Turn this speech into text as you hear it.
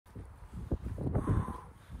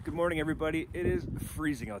Good morning, everybody. It is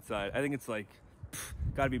freezing outside. I think it's like,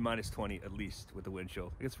 gotta be minus 20 at least with the wind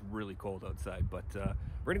chill. It's really cold outside, but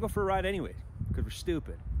we're gonna go for a ride anyway, because we're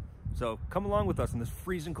stupid. So come along with us on this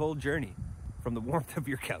freezing cold journey from the warmth of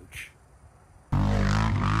your couch.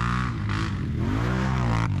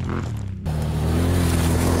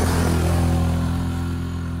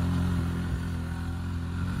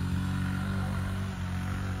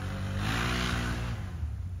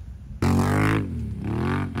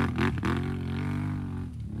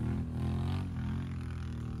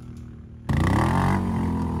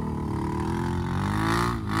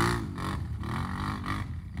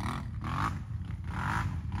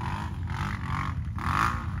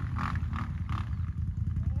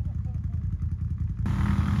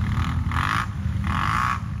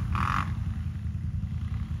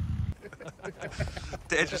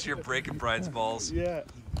 Dan's just here breaking Brian's balls. Yeah.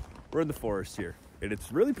 We're in the forest here, and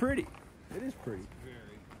it's really pretty. It is pretty.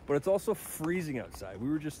 Very. But it's also freezing outside. We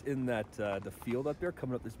were just in that the field up there,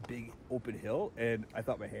 coming up this big open hill, and I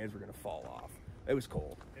thought my hands were gonna fall off. It was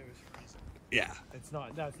cold. It was freezing. Yeah. That's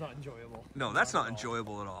not enjoyable. No, that's not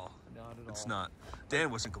enjoyable at all. Not at all. It's not.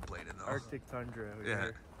 Dan wasn't complaining though. Arctic tundra.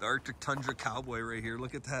 Yeah. The Arctic tundra cowboy right here.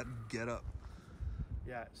 Look at that get up.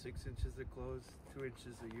 Yeah, 6 inches of clothes, 2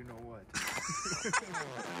 inches of you know what.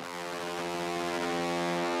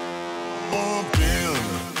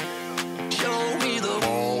 Show me the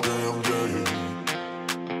all damn day.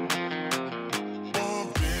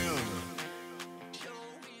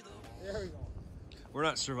 There we go. We're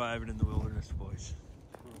not surviving in the wilderness, boys.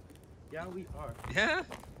 Yeah, we are. Yeah?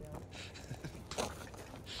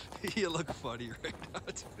 You look funny right now,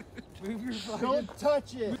 dude. Move your fucking... Don't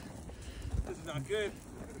touch it. This is not good.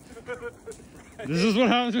 This is what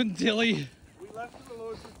happens with Tilley. We left him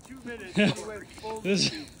alone for 2 minutes and he went full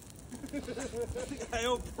This. I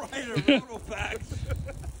owe Brian a roto pack.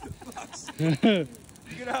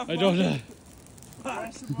 I don't know.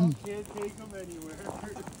 Flash him up, can't take him anywhere.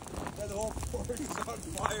 That whole forest is on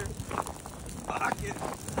fire. Pocket.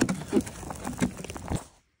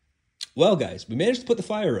 Well, guys, we managed to put the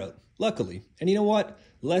fire out, luckily. And you know what?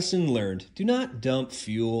 Lesson learned. Do not dump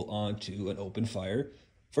fuel onto an open fire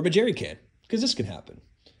from a jerry can, because this can happen.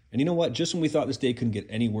 And you know what? Just when we thought this day couldn't get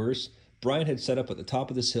any worse, Brian had set up at the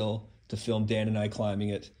top of this hill to film Dan and I climbing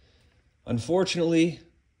it. Unfortunately,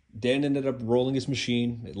 Dan ended up rolling his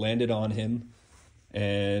machine. It landed on him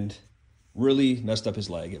and really messed up his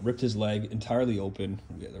leg. It ripped his leg entirely open.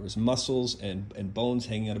 There was muscles and bones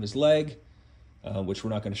hanging out of his leg, which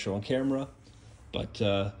we're not going to show on camera. But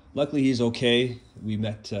luckily he's okay. We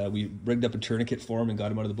rigged up a tourniquet for him and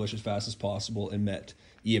got him out of the bush as fast as possible and met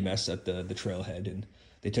EMS at the trailhead, and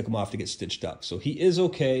they took him off to get stitched up. So he is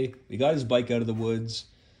okay. We got his bike out of the woods.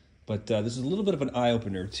 But this is a little bit of an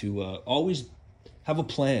eye-opener to always have a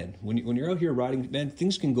plan. When you're out here riding, man,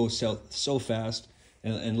 things can go south so fast.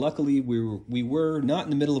 And luckily we were not in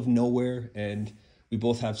the middle of nowhere, and we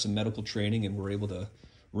both have some medical training, and we're able to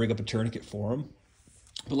rig up a tourniquet for him.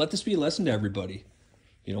 But let this be a lesson to everybody.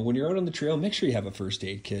 You know, when you're out on the trail, make sure you have a first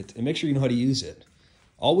aid kit and make sure you know how to use it.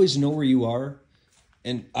 Always know where you are,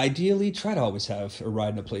 and ideally try to always have a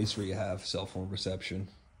ride in a place where you have cell phone reception.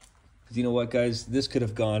 Because you know what, guys? This could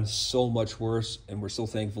have gone so much worse, and we're so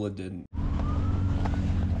thankful it didn't.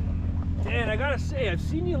 Dan, I gotta say, I've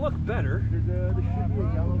seen you look better. There should be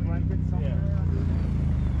a yellow blanket somewhere.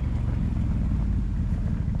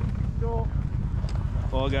 Yeah.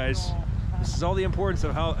 Well, guys, this is all the importance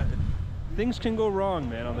of how things can go wrong,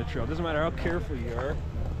 man, on the trail. It doesn't matter how careful you are.